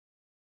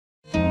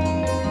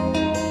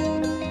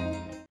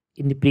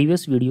In the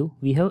previous video,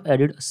 we have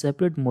added a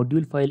separate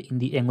module file in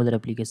the Angular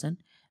application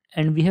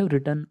and we have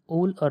written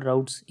all our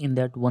routes in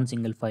that one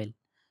single file.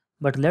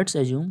 But let's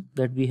assume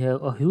that we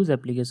have a huge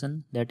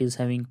application that is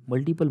having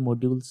multiple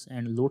modules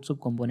and lots of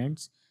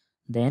components.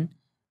 Then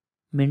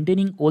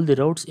maintaining all the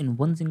routes in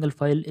one single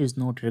file is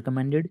not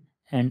recommended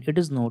and it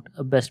is not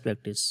a best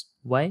practice.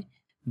 Why?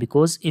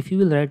 Because if you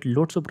will write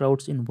lots of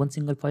routes in one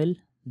single file,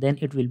 then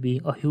it will be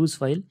a huge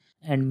file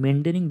and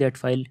maintaining that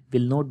file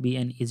will not be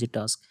an easy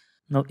task.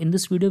 Now in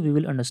this video we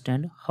will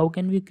understand how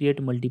can we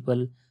create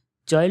multiple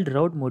child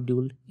route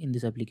module in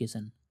this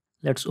application.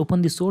 Let's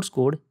open the source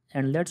code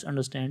and let's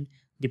understand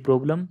the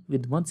problem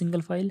with one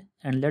single file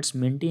and let's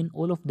maintain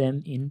all of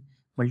them in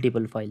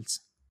multiple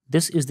files.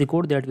 This is the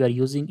code that we are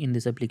using in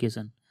this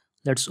application.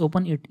 Let's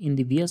open it in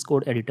the VS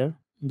Code editor.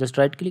 Just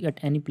right click at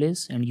any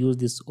place and use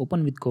this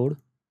open with code.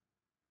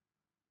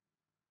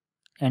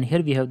 And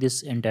here we have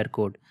this entire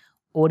code.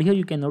 Over here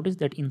you can notice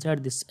that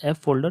inside this app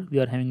folder we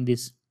are having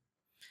this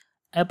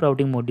app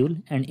routing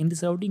module, and in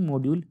this routing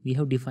module we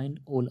have defined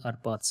all our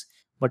paths.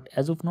 But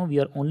as of now we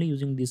are only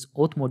using this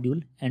auth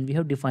module and we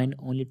have defined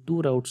only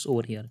 2 routes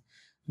over here.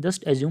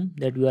 Just assume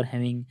that we are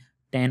having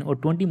 10 or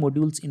 20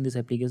 modules in this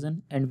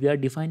application and we are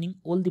defining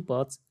all the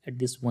paths at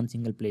this one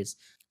single place.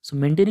 So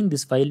maintaining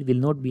this file will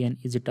not be an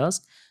easy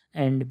task,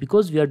 and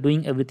because we are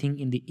doing everything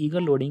in the eager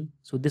loading,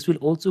 so this will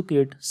also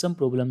create some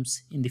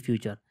problems in the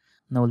future.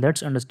 Now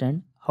let's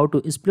understand how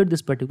to split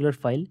this particular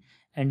file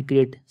and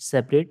create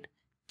separate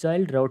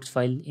child routes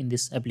file in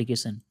this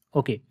application.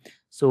 Okay,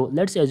 so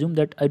let's assume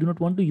that I do not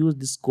want to use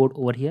this code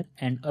over here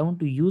and I want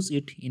to use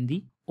it in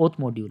the auth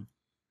module.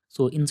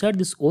 So inside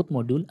this auth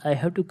module I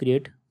have to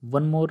create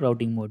one more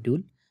routing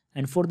module,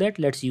 and for that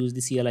let's use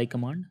the CLI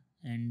command,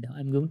 and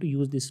I'm going to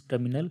use this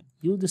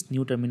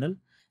new terminal,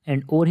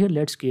 and over here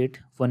let's create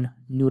one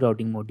new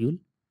routing module.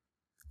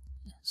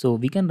 So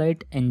we can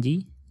write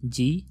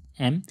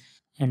ng-gm,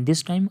 and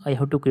this time I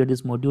have to create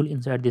this module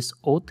inside this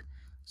auth.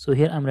 So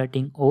here I'm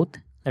writing auth.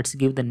 Let's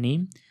give the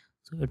name.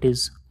 So it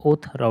is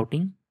auth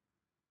routing,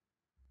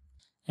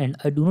 and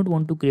I do not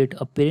want to create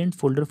a parent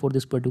folder for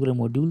this particular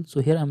module.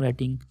 So here I'm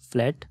writing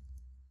flat.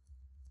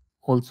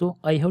 Also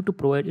I have to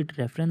provide it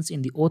reference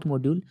in the auth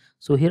module.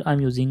 So here I'm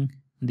using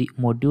the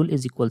module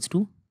is equals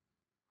to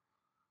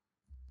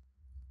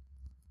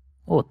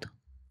auth.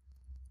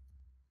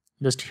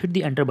 Just hit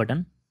the enter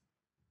button.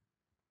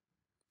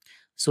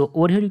 So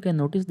over here you can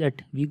notice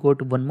that we got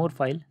one more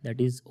file,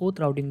 that is auth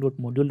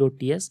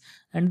routing.module.ts,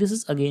 and this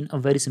is again a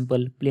very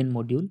simple plain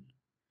module.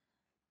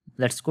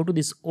 Let's go to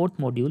this auth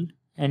module,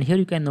 and here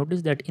you can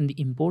notice that in the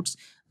imports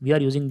we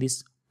are using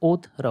this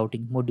auth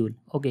routing module.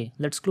 Okay,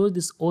 let's close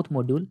this auth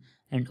module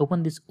and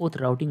open this auth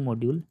routing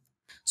module.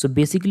 So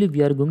basically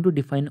we are going to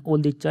define all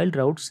the child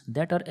routes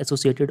that are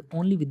associated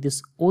only with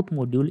this auth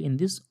module in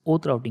this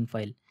auth routing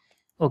file.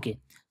 Okay,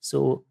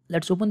 so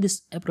let's open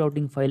this app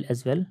routing file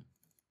as well.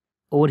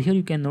 Over here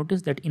you can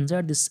notice that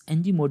inside this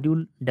ng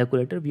module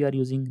decorator we are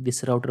using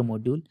this router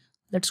module.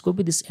 Let's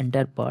copy this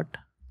entire part,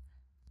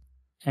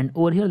 and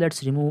over here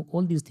let's remove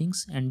all these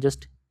things and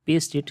just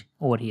paste it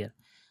over here.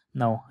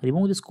 Now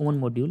remove this common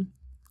module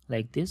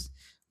like this,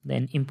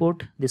 then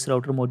import this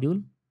router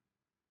module.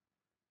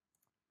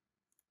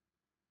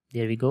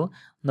 There we go.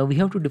 Now we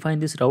have to define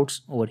these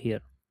routes over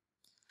here,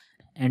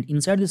 and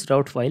inside this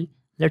route file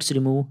let's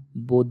remove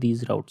both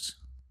these routes.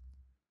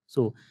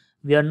 So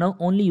we are now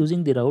only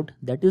using the route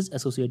that is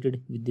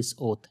associated with this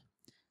auth.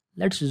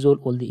 Let's resolve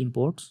all the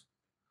imports.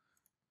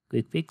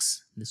 Quick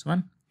fix this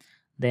one,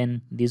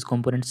 then these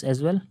components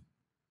as well.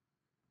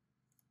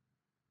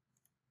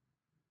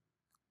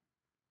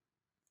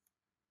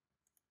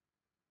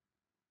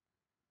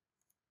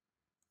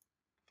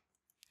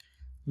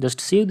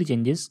 Just save the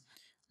changes.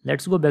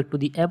 Let's go back to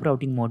the app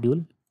routing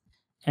module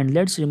and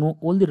let's remove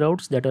all the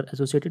routes that are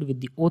associated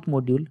with the auth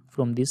module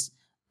from this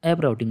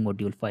app routing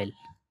module file.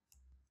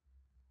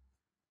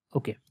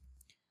 Okay,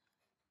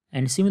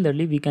 and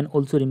similarly we can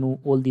also remove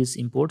all these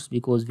imports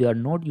because we are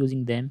not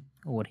using them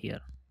over here.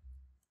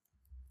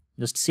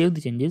 Just save the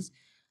changes.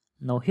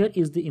 Now here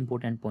is the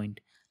important point.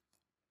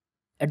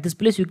 At this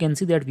place you can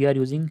see that we are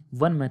using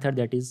one method,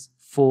 that is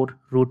for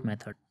root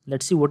method.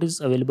 Let's see what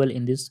is available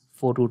in this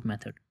for root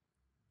method.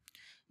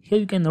 Here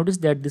you can notice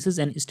that this is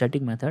an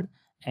static method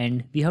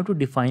and we have to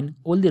define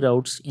all the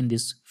routes in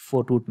this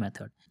for root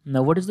method.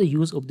 Now what is the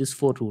use of this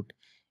for root?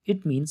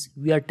 It means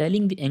we are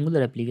telling the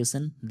Angular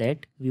application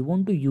that we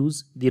want to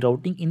use the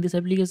routing in this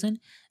application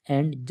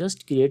and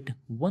just create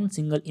one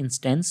single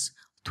instance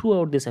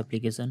throughout this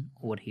application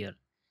over here.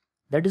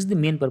 That is the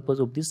main purpose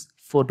of this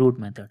for root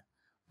method.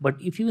 But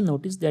if you will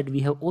notice that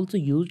we have also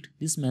used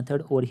this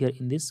method over here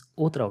in this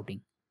auth routing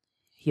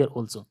here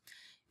also.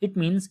 It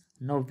means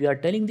now we are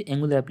telling the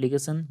Angular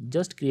application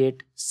just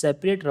create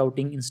separate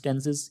routing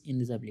instances in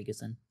this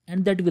application,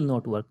 and that will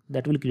not work.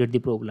 That will create the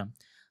problem.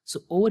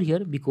 So over here,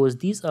 because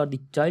these are the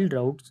child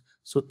routes,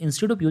 so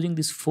instead of using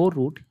this for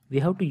root, we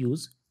have to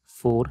use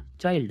for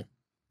child,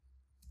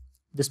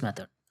 this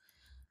method.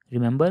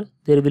 Remember,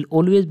 there will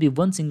always be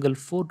one single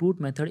for root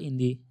method in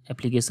the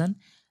application,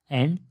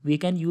 and we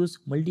can use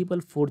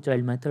multiple for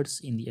child methods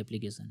in the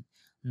application.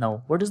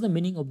 Now what is the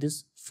meaning of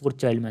this for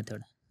child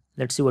method?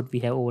 Let's see what we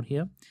have over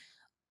here.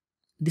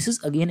 This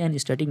is again an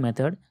static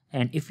method,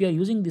 and if we are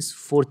using this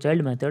for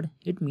child method,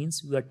 it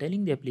means we are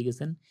telling the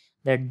application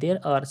that there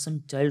are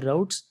some child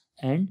routes,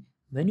 and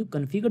when you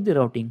configure the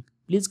routing,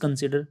 please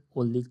consider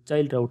all the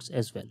child routes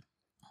as well.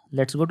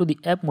 Let's go to the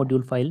app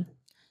module file,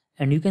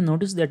 and you can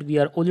notice that we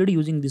are already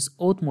using this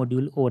auth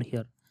module over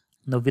here.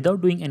 Now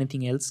without doing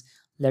anything else,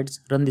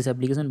 let's run this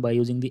application by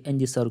using the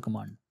ngserve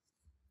command.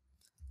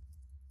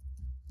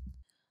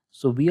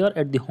 So we are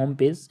at the home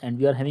page and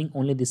we are having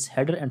only this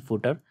header and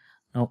footer.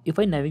 Now if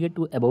I navigate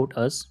to about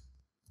us,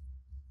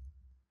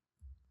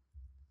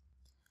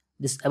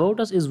 this about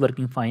us is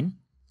working fine.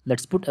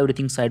 Let's put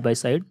everything side by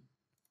side.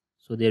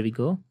 So there we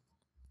go.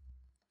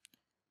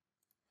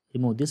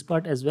 Remove this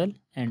part as well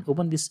and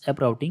open this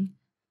app routing.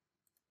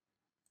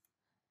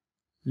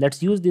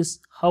 Let's use this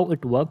how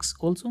it works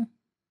also.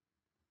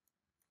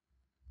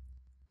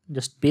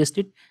 Just paste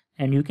it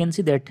and you can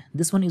see that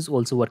this one is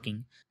also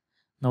working.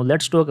 Now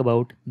let's talk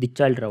about the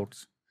child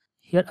routes.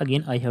 Here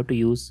again I have to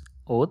use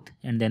auth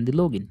and then the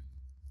login.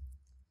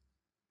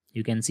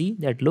 You can see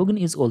that login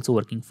is also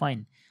working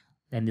fine.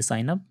 Then the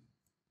sign up,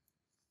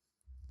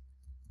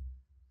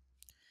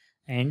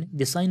 and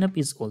the sign up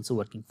is also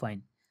working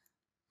fine.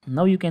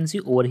 Now you can see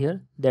over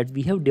here that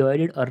we have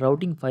divided a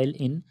routing file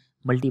in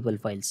multiple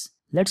files.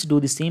 Let's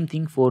do the same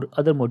thing for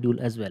other module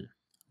as well.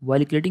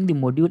 While creating the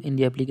module in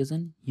the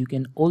application, you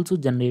can also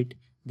generate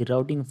the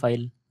routing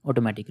file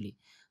automatically.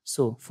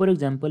 So for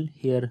example,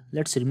 here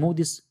let's remove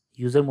this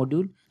user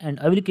module, and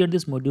I will create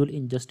this module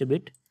in just a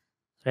bit.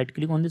 Right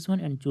click on this one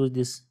and choose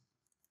this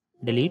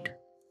delete.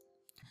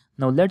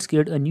 Now let's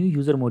create a new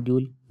user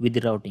module with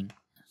the routing.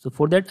 So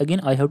for that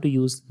again I have to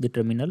use the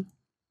terminal,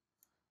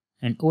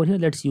 and over here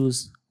let's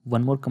use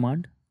one more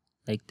command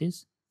like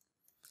this.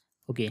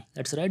 Okay,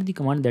 let's write the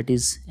command that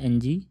is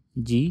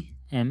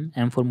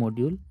ngm for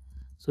module.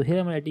 So here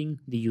I'm writing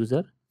the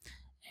user,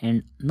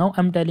 and now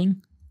I'm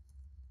telling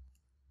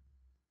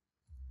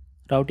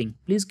routing,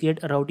 please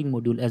create a routing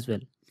module as well.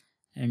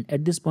 And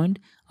at this point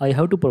I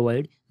have to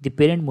provide the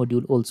parent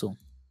module also.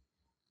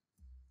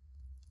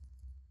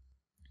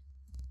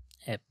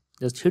 App.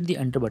 Just hit the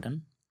enter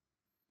button.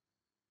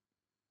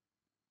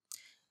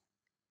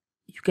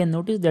 You can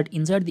notice that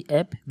inside the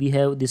app we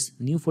have this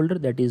new folder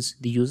that is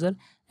the user,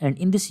 and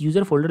in this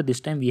user folder this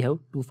time we have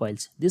two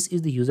files. This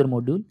is the user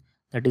module,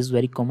 that is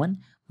very common,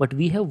 but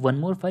we have one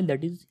more file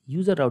that is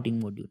user routing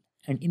module,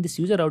 and in this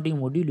user routing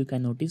module you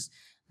can notice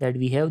that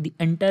we have the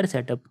entire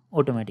setup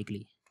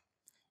automatically.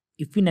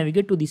 If we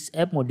navigate to this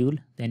app module,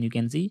 then you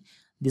can see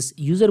this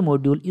user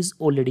module is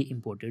already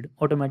imported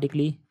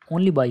automatically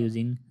only by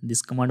using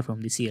this command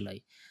from the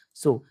CLI.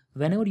 So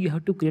whenever you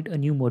have to create a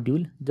new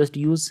module, just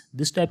use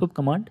this type of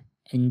command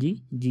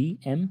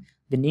ngm,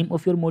 the name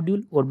of your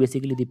module or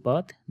basically the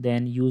path,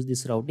 then use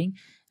this routing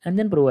and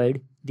then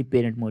provide the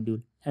parent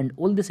module, and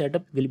all the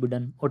setup will be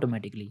done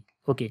automatically.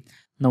 Okay,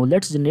 now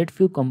let's generate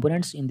few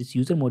components in this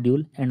user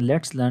module and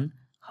let's learn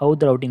how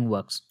the routing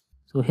works.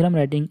 So here I'm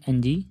writing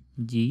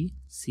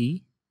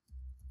ngc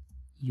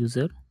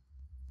user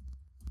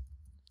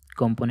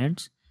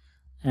components,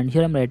 and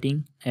here I'm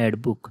writing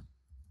add book.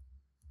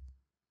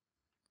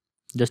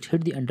 Just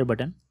hit the enter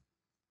button.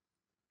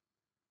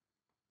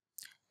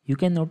 You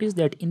can notice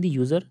that in the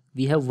user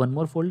we have one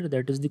more folder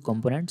that is the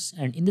components,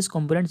 and in this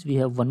components we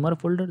have one more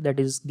folder that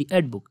is the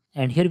add book,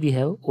 and here we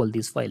have all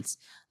these files.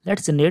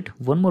 Let's generate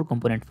one more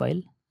component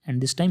file,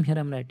 and this time here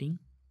I'm writing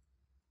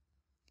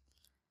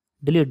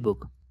delete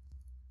book.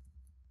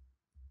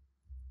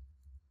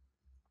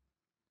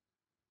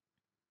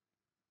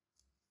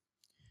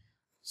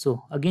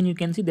 So again you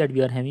can see that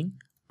we are having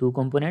two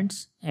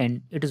components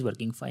and it is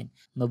working fine.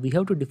 Now we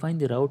have to define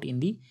the route in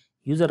the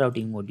user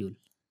routing module,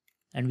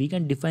 and we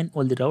can define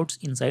all the routes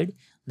inside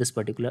this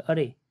particular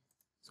array.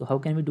 So how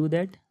can we do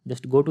that?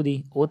 Just go to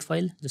the auth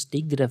file, just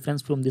take the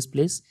reference from this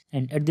place,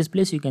 and at this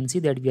place you can see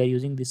that we are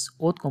using this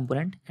auth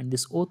component, and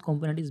this auth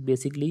component is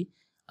basically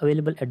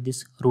available at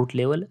this root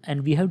level,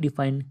 and we have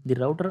defined the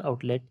router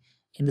outlet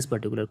in this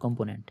particular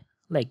component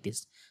like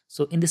this.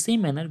 So in the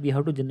same manner we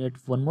have to generate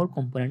one more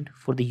component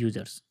for the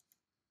users.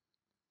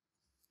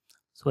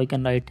 So I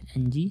can write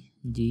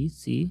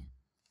ngc.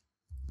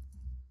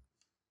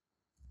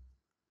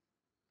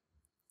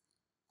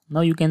 Now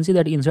you can see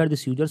that inside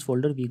this users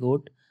folder we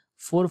got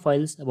 4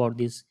 files about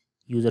this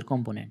user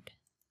component.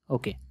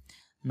 Okay,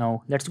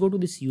 now let's go to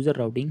this user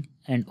routing,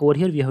 and over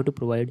here we have to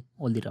provide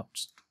all the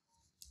routes.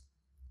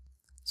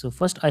 So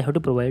first I have to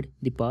provide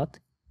the path.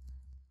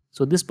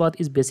 So this path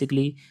is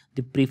basically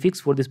the prefix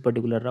for this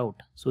particular route.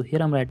 So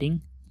here I'm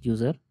writing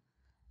user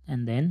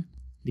and then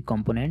the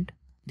component.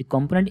 The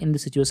component in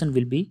this situation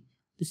will be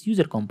this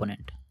user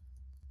component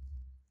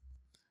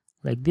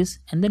like this,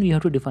 and then we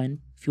have to define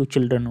few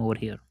children over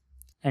here.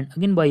 And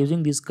again by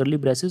using these curly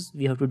braces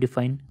we have to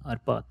define our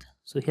path.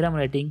 So here I'm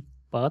writing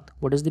path.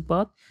 What is the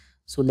path?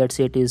 So let's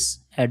say it is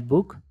add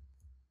book.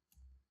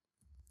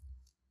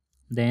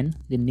 Then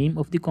the name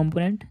of the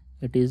component,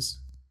 it is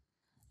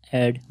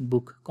add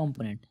book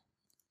component.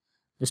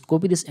 Just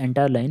copy this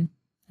entire line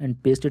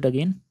and paste it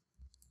again,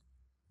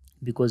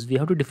 because we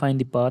have to define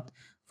the path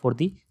for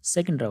the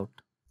second route.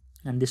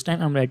 And this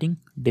time I'm writing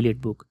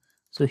delete book.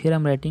 So here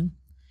I'm writing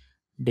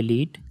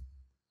delete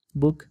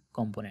book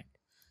component.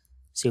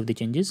 Save the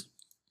changes.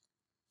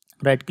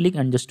 Right click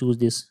and just choose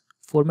this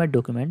format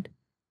document.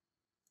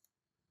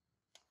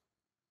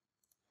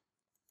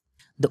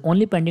 The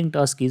only pending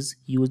task is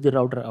use the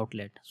router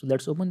outlet. So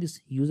let's open this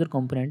user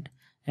component,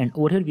 and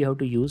over here we have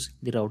to use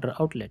the router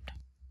outlet.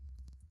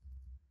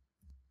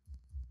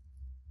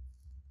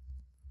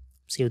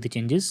 Save the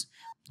changes.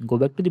 Go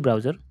back to the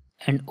browser,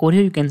 and over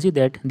here you can see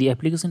that the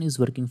application is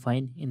working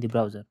fine in the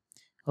browser.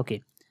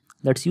 Okay,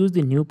 let's use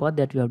the new path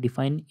that we have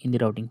defined in the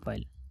routing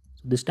file.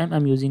 So this time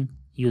I'm using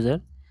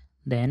user,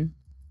 then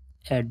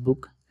add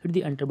book, hit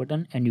the enter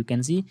button, and you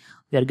can see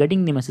we are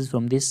getting the message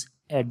from this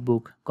add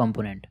book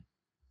component.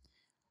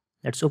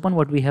 Let's open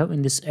what we have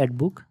in this add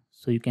book.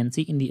 So you can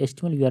see in the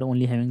HTML we are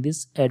only having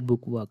this add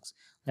book works.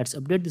 Let's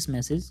update this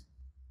message.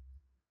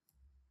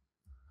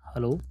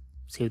 Hello,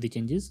 save the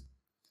changes,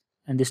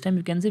 and this time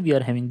you can see we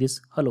are having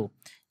this hello.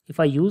 If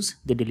I use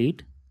the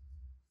delete,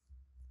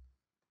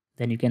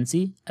 then you can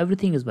see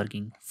everything is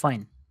working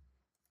fine.